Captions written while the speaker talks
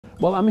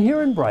Well, I'm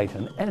here in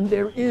Brighton, and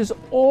there is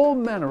all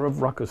manner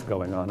of ruckus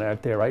going on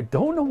out there. I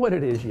don't know what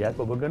it is yet,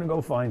 but we're going to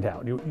go find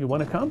out. You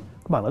want to come?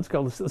 Come on, let's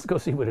go. Let's go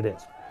see what it is.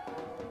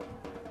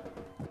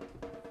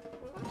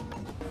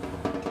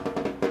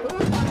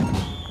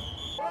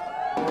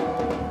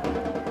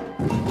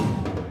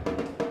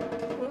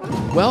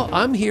 Well,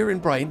 I'm here in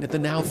Brighton at the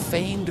now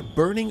famed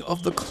Burning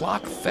of the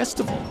Clock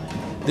Festival.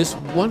 This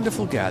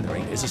wonderful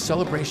gathering is a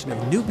celebration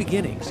of new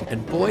beginnings,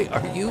 and boy,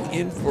 are you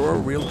in for a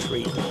real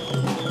treat.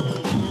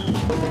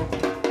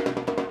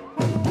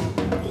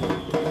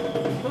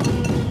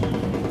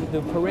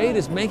 The parade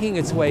is making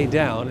its way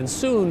down, and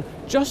soon,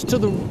 just to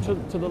the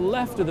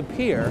left of the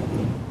pier,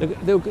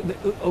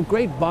 a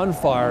great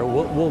bonfire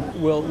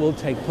will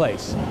take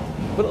place.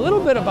 But a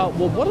little bit about,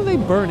 well, what are they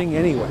burning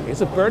anyway? It's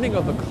a burning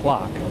of the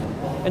clock.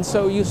 And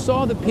so you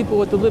saw the people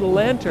with the little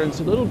lanterns,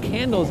 the little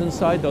candles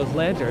inside those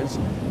lanterns,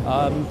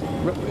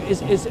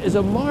 is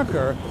a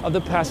marker of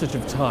the passage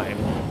of time.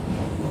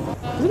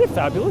 Isn't it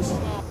fabulous?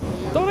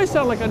 Don't I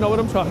sound like I know what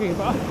I'm talking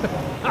about?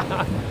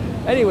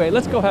 Anyway,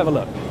 let's go have a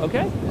look,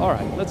 okay? All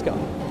right, let's go.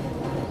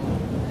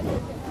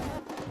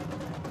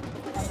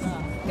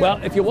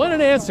 Well, if you want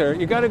an answer,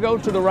 you got to go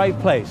to the right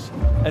place.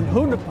 And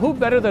who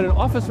better than an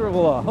officer of the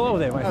law? Hello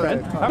there, my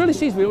friend. It really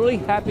seems to be a really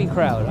happy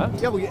crowd, huh?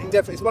 Yeah, well,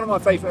 definitely. It's one of my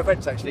favourite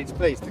events, actually, to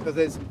police, because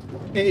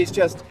it's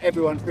just,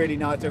 everyone's really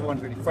nice,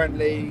 everyone's really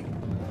friendly,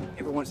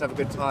 everyone wants to have a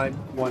good time.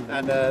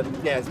 And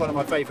yeah, it's one of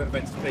my favourite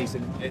events to police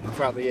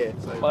throughout the year.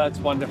 So. Well, that's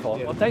wonderful.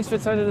 Yeah. Well, thanks for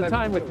spending the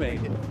time with me.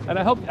 And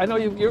I know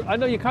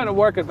you're kind of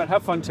working, but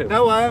have fun too.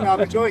 No, I am. I'm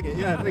enjoying it.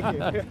 Yeah, thank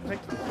you.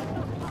 Thank you.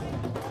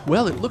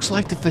 Well, it looks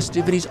like the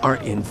festivities are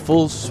in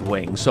full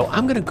swing, so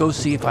I'm going to go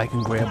see if I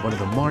can grab one of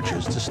the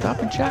marchers to stop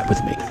and chat with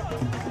me.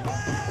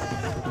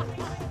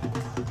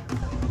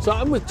 So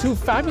I'm with two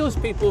fabulous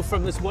people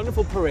from this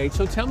wonderful parade.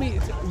 So tell me,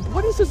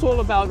 what is this all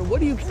about and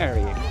what are you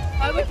carrying?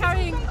 We're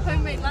carrying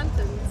homemade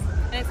lanterns,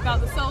 and it's about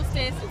the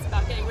solstice, it's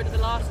about getting rid of the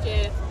last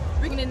year,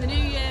 bringing in the new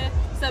year.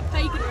 It's a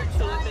pagan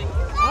ritual, I think.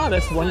 Oh,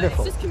 that's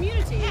wonderful. It's just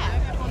community,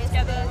 everyone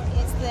together.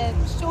 It's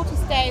the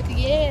shortest day of the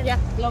year,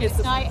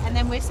 longest night, and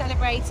then we're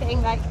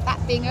celebrating like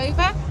that being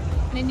over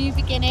and a new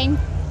beginning.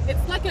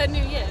 It's like a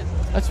new year.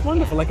 That's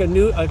wonderful, like a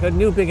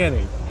new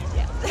beginning.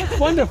 Yeah. That's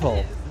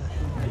wonderful.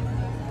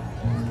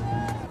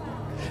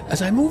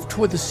 As I moved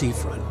toward the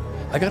seafront,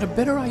 I got a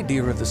better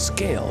idea of the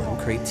scale and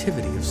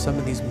creativity of some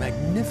of these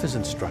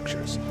magnificent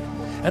structures.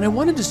 And I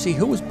wanted to see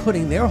who was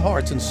putting their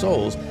hearts and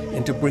souls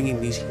into bringing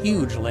these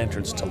huge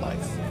lanterns to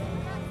life.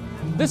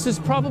 This is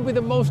probably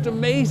the most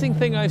amazing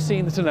thing I've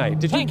seen tonight.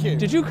 Did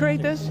you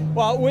create this?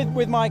 Well,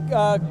 with my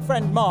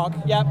friend Mark,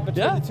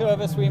 between the two of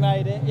us we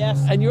made it,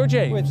 yes. And you're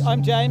James?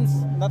 I'm James,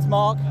 that's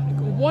Mark.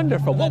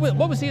 Wonderful.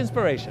 What was the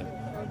inspiration?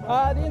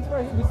 The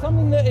inspiration was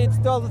something that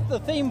the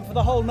theme for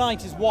the whole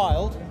night is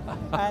wild,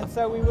 and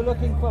so we were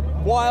looking for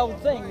wild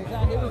things,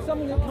 and it was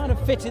something that kind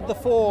of fitted the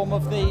form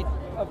of the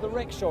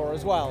rickshaw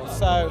as well.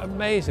 So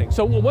amazing.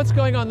 So what's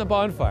going on the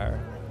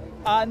bonfire?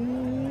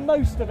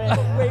 Most of it,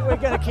 we're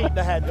going to keep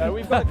the head though.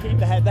 We've got to keep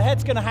the head. The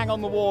head's going to hang on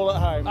the wall at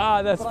home.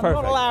 Ah, that's perfect. I'm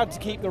not allowed to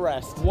keep the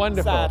rest.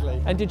 Wonderful.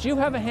 Sadly. And did you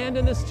have a hand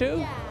in this too?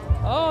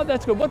 Yeah. Oh,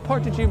 that's good. What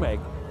part did you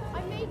make?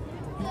 I made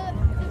the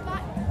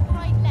back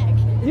right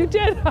leg. You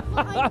did?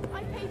 I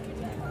painted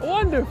it.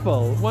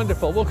 Wonderful,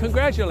 wonderful. Well,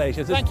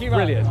 congratulations. Thank you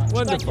very brilliant. much.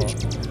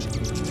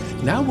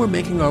 Wonderful. Now we're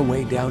making our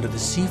way down to the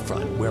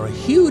seafront, where a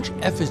huge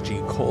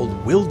effigy called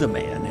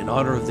Wildeman, in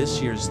honor of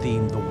this year's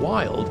theme, The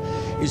Wild,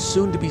 is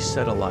soon to be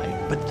set alight.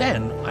 But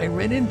then I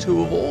ran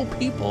into, of all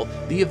people,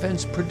 the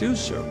event's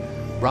producer,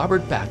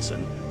 Robert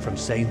Batson from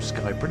Same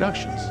Sky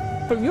Productions.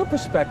 From your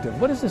perspective,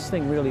 what is this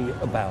thing really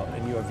about,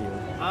 in your view?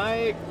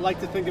 I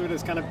like to think of it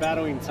as kind of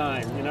battling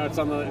time. You know, it's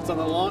on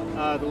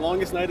the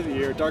longest night of the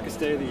year, darkest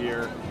day of the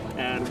year,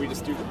 and we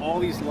just do all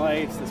these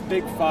lights, this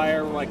big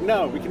fire. We're like,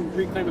 no, we can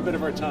reclaim a bit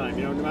of our time.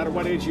 You know, no matter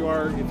what age you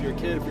are, if you're a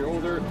kid, if you're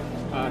older,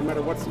 no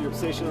matter what's your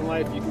station in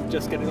life, you can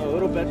just get a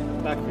little bit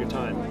back of your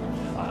time.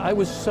 I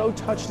was so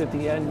touched at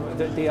the end,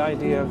 the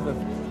idea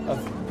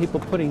of people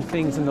putting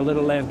things in the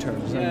little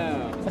lanterns.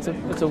 Yeah.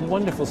 That's a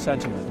wonderful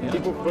sentiment. Yeah.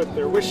 People put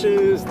their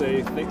wishes,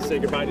 they say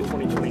goodbye to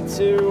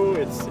 2022,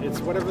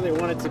 it's whatever they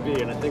want it to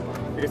be, and I think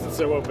because it's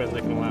so open,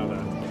 they can allow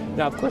that.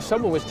 Now, of course,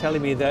 someone was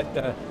telling me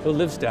that who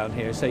lives down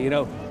here, say, you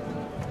know,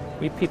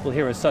 we people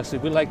here in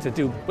Sussex, we like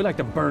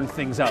to burn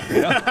things up,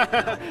 you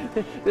know?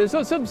 There's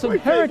some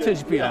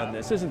heritage beyond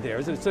this, isn't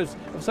there?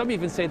 Some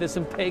even say there's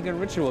some pagan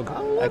ritual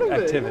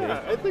activity.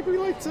 Yeah. I think we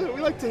like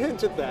to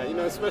hint at that, you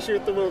know, especially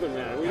with the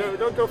Wilderman. We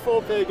don't go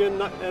full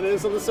pagan, and it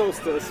is on the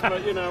solstice,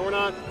 but you know,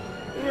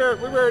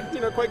 we're you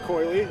know, quite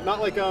coyly,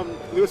 not like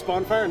Lewis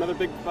Bonfire, another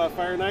big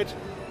fire night.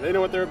 They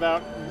know what they're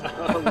about.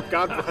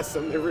 God bless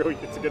them.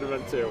 It's a good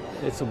event too.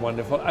 It's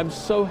wonderful. I'm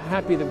so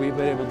happy that we've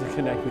been able to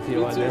connect with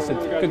you on this. And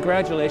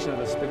congratulations on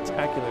a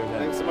spectacular event.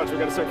 Thanks so much. We've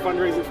got to start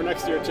fundraising for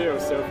next year too.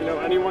 So if you know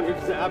anyone who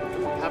can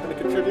happen to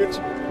contribute,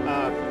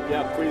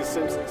 yeah, please,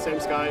 same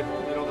sky.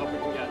 You know, help we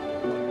can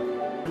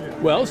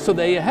get. Well, so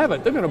there you have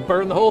it. They're going to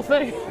burn the whole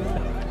thing.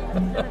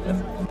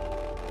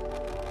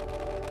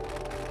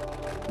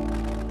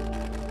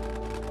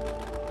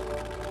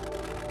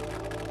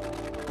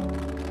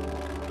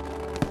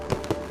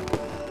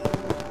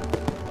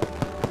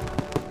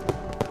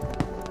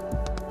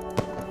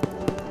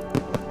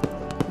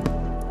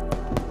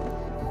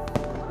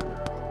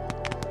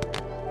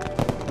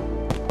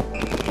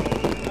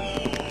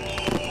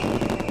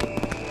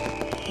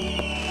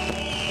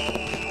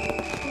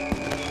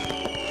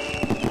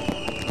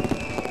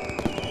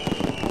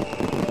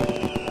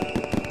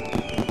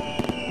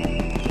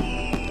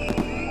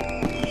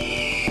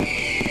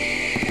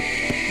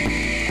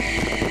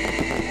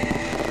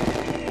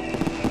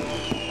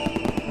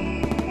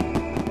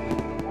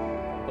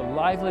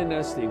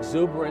 Liveliness, the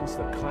exuberance,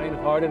 the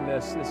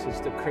kind-heartedness,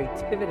 the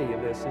creativity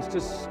of this is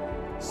just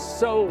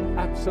so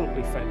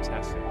absolutely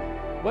fantastic.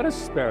 What a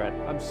spirit.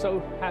 I'm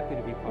so happy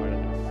to be part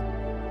of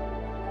this.